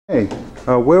Hey,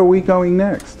 where are we going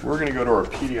next? We're going to go to our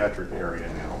pediatric area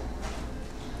now.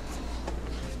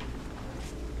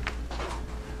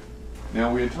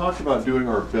 Now, we had talked about doing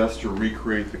our best to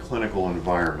recreate the clinical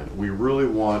environment. We really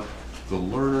want the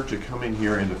learner to come in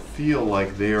here and to feel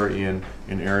like they are in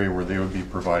an area where they would be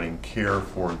providing care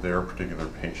for their particular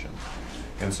patient.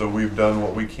 And so we've done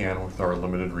what we can with our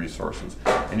limited resources.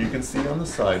 And you can see on the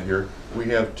side here, we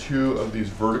have two of these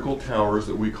vertical towers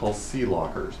that we call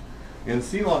C-lockers. And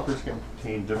C-lockers can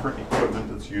contain different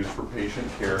equipment that's used for patient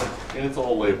care, and it's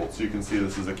all labeled. So you can see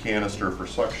this is a canister for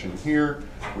suction here,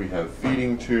 we have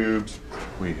feeding tubes,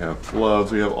 we have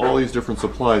gloves, we have all these different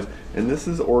supplies, and this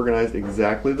is organized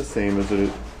exactly the same as it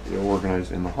is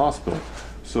organized in the hospital.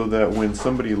 So that when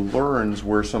somebody learns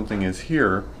where something is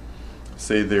here,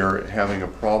 say they're having a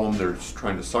problem, they're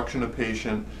trying to suction a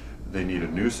patient, they need a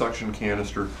new suction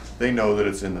canister, they know that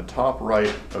it's in the top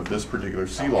right of this particular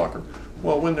C-locker.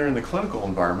 Well, when they're in the clinical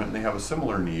environment and they have a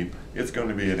similar need, it's going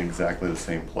to be in exactly the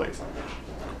same place.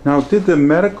 Now, did the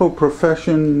medical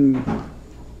profession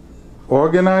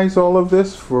organize all of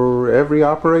this for every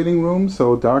operating room,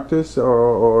 so doctors,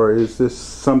 or is this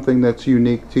something that's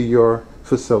unique to your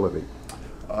facility?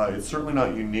 It's certainly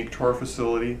not unique to our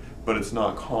facility, but it's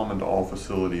not common to all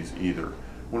facilities either.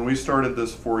 When we started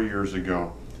this 4 years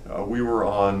ago, we were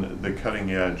on the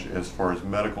cutting edge as far as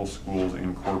medical schools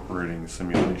incorporating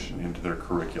simulation into their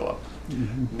curricula.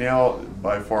 Now,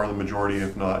 by far the majority,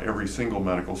 if not every single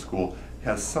medical school,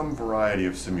 has some variety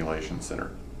of simulation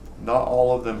center. Not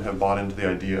all of them have bought into the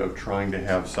idea of trying to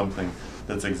have something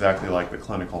that's exactly like the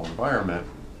clinical environment.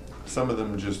 Some of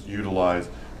them just utilize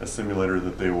a simulator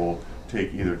that they will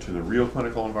take either to the real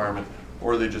clinical environment,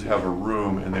 or they just have a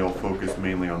room and they'll focus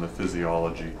mainly on the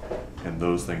physiology and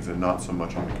those things, and not so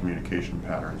much on the communication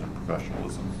patterns and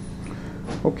professionalism.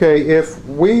 Okay, if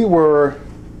we were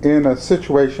in a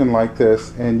situation like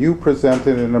this and you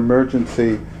presented an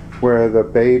emergency where the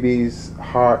baby's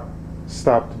heart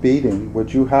stopped beating,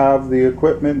 would you have the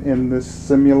equipment in this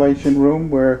simulation room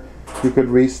where you could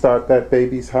restart that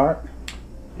baby's heart?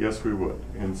 Yes, we would.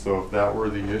 And so if that were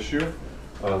the issue,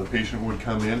 the patient would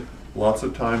come in. Lots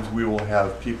of times we will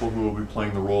have people who will be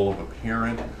playing the role of a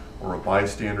parent or a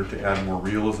bystander to add more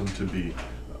realism, to be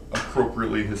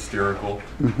appropriately hysterical,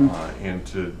 and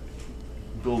to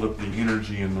build up the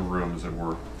energy in the room, as it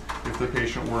were. If the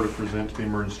patient were to present to the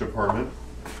emergency department,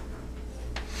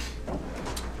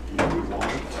 you would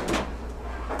want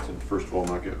to, first of all,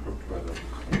 not get hooked by the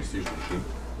anesthesia machine.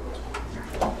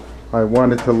 I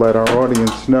wanted to let our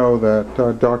audience know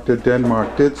that Dr.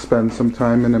 Denmark did spend some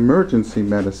time in emergency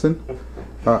medicine.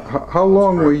 How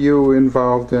long were you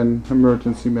involved in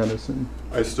emergency medicine?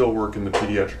 I still work in the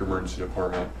pediatric emergency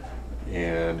department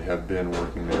and have been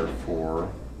working there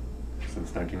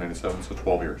since 1997, so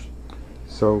 12 years.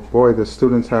 So, boy, the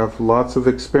students have lots of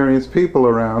experienced people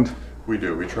around. We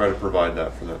do. We try to provide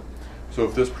that for them. So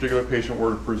if this particular patient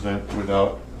were to present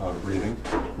without breathing,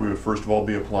 we would first of all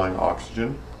be applying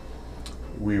oxygen.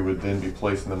 We would then be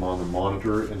placing them on the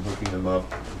monitor and hooking them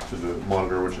up to the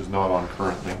monitor, which is not on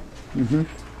currently.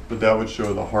 But that would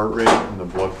show the heart rate and the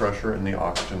blood pressure and the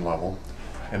oxygen level.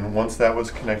 And once that was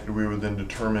connected, we would then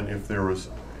determine if there was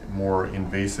more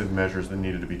invasive measures that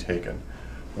needed to be taken.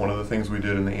 One of the things we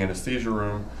did in the anesthesia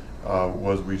room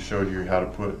was we showed you how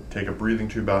to take a breathing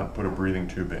tube out and put a breathing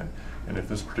tube in. And if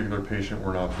this particular patient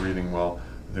were not breathing well,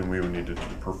 then we would need to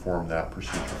perform that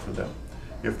procedure for them.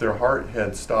 If their heart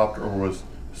had stopped or was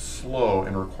slow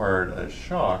and required a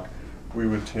shock, we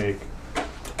would take,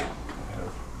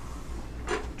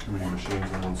 too many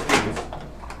machines in one space,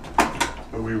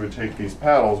 but we would take these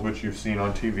paddles, which you've seen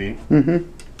on TV,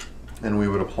 and we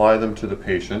would apply them to the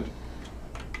patient.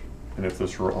 And if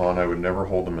this were on, I would never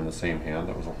hold them in the same hand.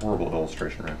 That was a horrible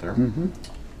illustration right there.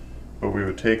 But we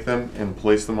would take them and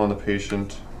place them on the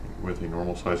patient with a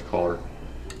normal size collar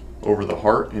over the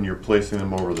heart, and you're placing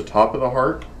them over the top of the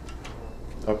heart,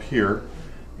 up here,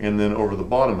 and then over the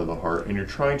bottom of the heart, and you're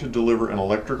trying to deliver an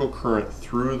electrical current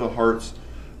through the heart's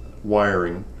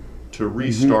wiring to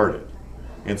restart it.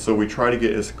 And so we try to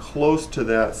get as close to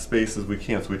that space as we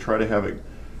can. So we try to have it,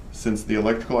 since the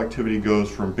electrical activity goes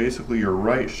from basically your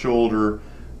right shoulder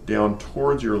down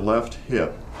towards your left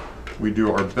hip, we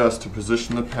do our best to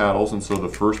position the paddles, and so the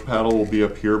first paddle will be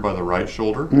up here by the right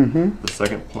shoulder. The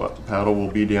second paddle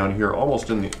will be down here almost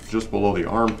just below the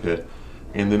armpit,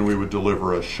 and then we would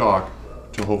deliver a shock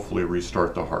to hopefully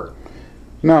restart the heart.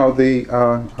 Now, the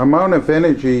amount of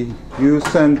energy you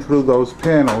send through those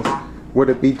panels, would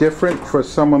it be different for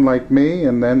someone like me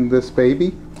and then this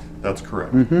baby? That's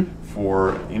correct.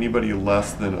 For anybody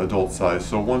less than adult size,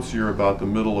 so once you're about the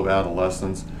middle of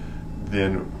adolescence,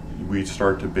 then we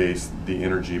start to base the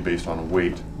energy based on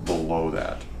weight below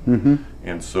that. Mm-hmm.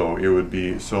 And so it would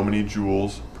be so many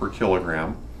joules per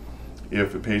kilogram.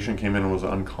 If a patient came in and was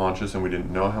unconscious and we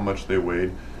didn't know how much they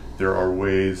weighed, there are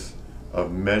ways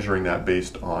of measuring that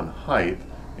based on height.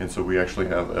 And so we actually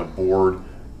have a board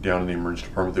down in the emergency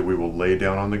department that we will lay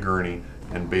down on the gurney,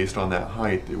 and based on that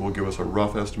height, it will give us a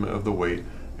rough estimate of the weight,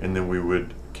 and then we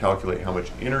would calculate how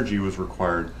much energy was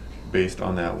required based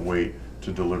on that weight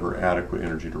to deliver adequate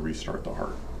energy to restart the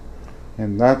heart.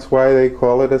 And that's why they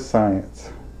call it a science.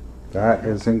 That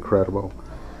is incredible.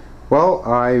 Well,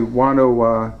 I want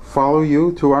to follow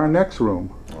you to our next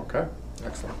room. Okay,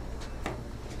 excellent.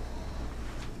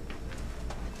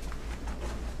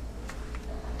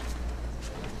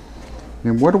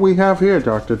 And what do we have here,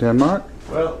 Dr. Denmark?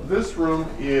 Well, this room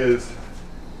is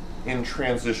in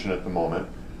transition at the moment.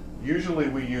 Usually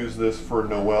we use this for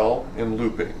Noelle and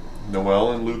Lupe.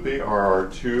 Noelle and Lupe are our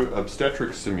two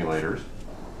obstetric simulators,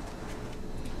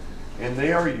 and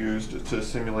they are used to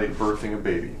simulate birthing a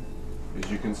baby. As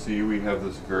you can see, we have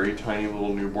this very tiny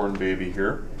little newborn baby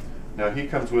here. Now he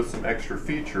comes with some extra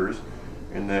features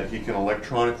in that he can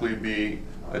electronically be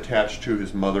attached to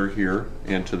his mother here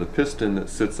and to the piston that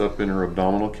sits up in her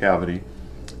abdominal cavity.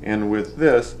 And with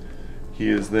this, he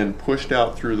is then pushed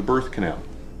out through the birth canal.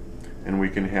 And we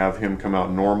can have him come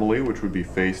out normally, which would be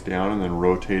face down, and then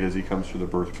rotate as he comes through the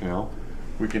birth canal.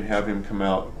 We can have him come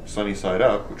out sunny side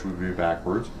up, which would be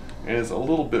backwards, and it's a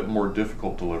little bit more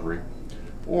difficult delivery.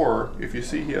 Or, if you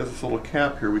see he has this little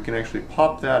cap here, we can actually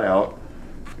pop that out,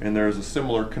 and there's a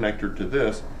similar connector to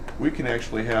this. We can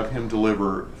actually have him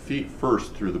deliver feet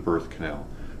first through the birth canal,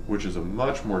 which is a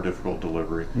much more difficult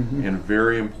delivery, and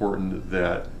very important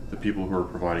that the people who are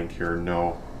providing care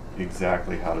know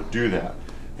exactly how to do that.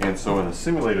 And so in a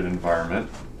simulated environment,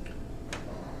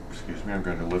 excuse me, I'm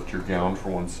going to lift your gown for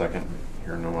 1 second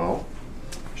here, Noelle.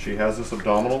 She has this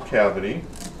abdominal cavity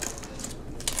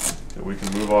that we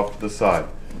can move off to the side.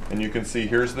 And you can see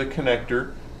here's the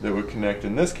connector that would connect,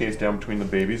 in this case, down between the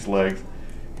baby's legs.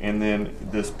 And then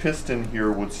this piston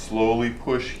here would slowly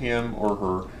push him or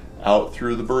her out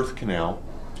through the birth canal.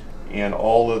 And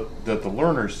all that the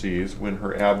learner sees when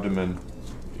her abdomen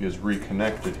is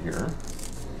reconnected here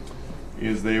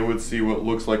is they would see what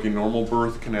looks like a normal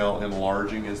birth canal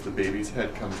enlarging as the baby's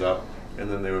head comes up,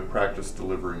 and then they would practice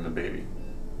delivering the baby.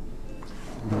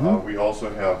 We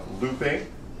also have Lupe,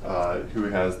 who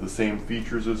has the same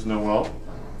features as Noelle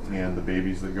and the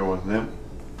babies that go with them.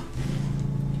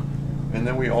 And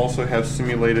then we also have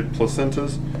simulated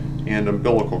placentas and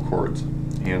umbilical cords.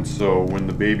 And so when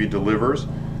the baby delivers,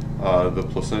 the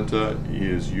placenta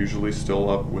is usually still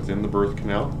up within the birth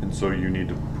canal, and so you need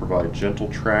to provide gentle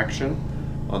traction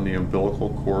on the umbilical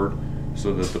cord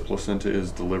so that the placenta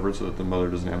is delivered so that the mother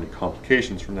doesn't have any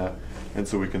complications from that, and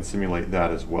so we can simulate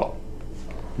that as well.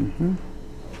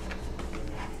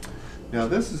 Now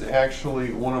this is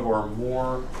actually one of our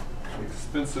more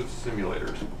expensive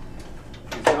simulators.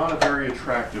 He's not a very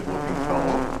attractive looking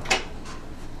fellow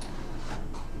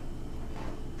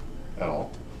at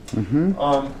all.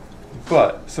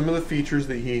 But some of the features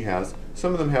that he has,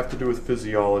 some of them have to do with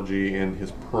physiology and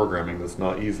his programming that's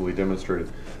not easily demonstrated.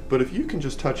 But if you can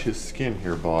just touch his skin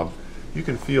here, Bob, you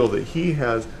can feel that he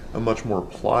has a much more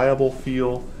pliable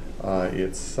feel.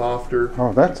 It's softer.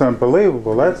 Oh, that's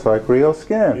unbelievable. That's like real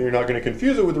skin. You're not going to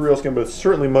confuse it with the real skin, but it's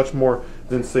certainly much more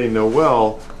than, say,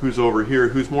 Noelle, who's over here,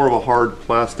 who's more of a hard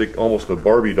plastic, almost a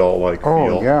Barbie doll-like feel.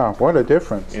 Oh, yeah. What a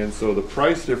difference. And so the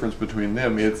price difference between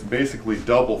them, it's basically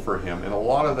double for him. And a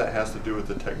lot of that has to do with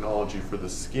the technology for the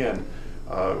skin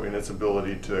and its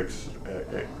ability to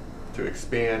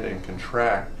expand and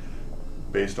contract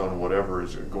based on whatever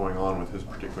is going on with his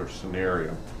particular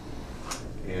scenario.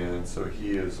 And so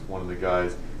he is one of the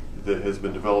guys that has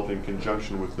been developed in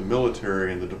conjunction with the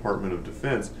military and the Department of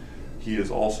Defense. He is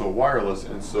also wireless,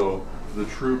 and so the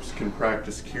troops can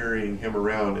practice carrying him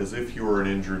around as if he were an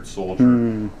injured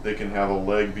soldier. They can have a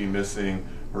leg be missing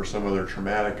or some other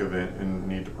traumatic event and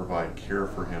need to provide care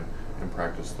for him and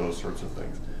practice those sorts of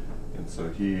things. And so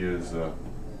he is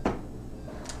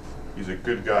he's a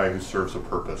good guy who serves a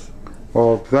purpose.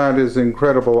 Well, that is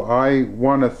incredible. I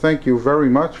want to thank you very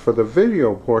much for the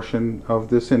video portion of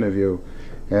this interview.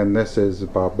 And this is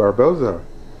Bob Barboza,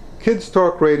 Kids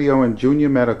Talk Radio and Junior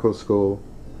Medical School,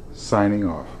 signing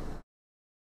off.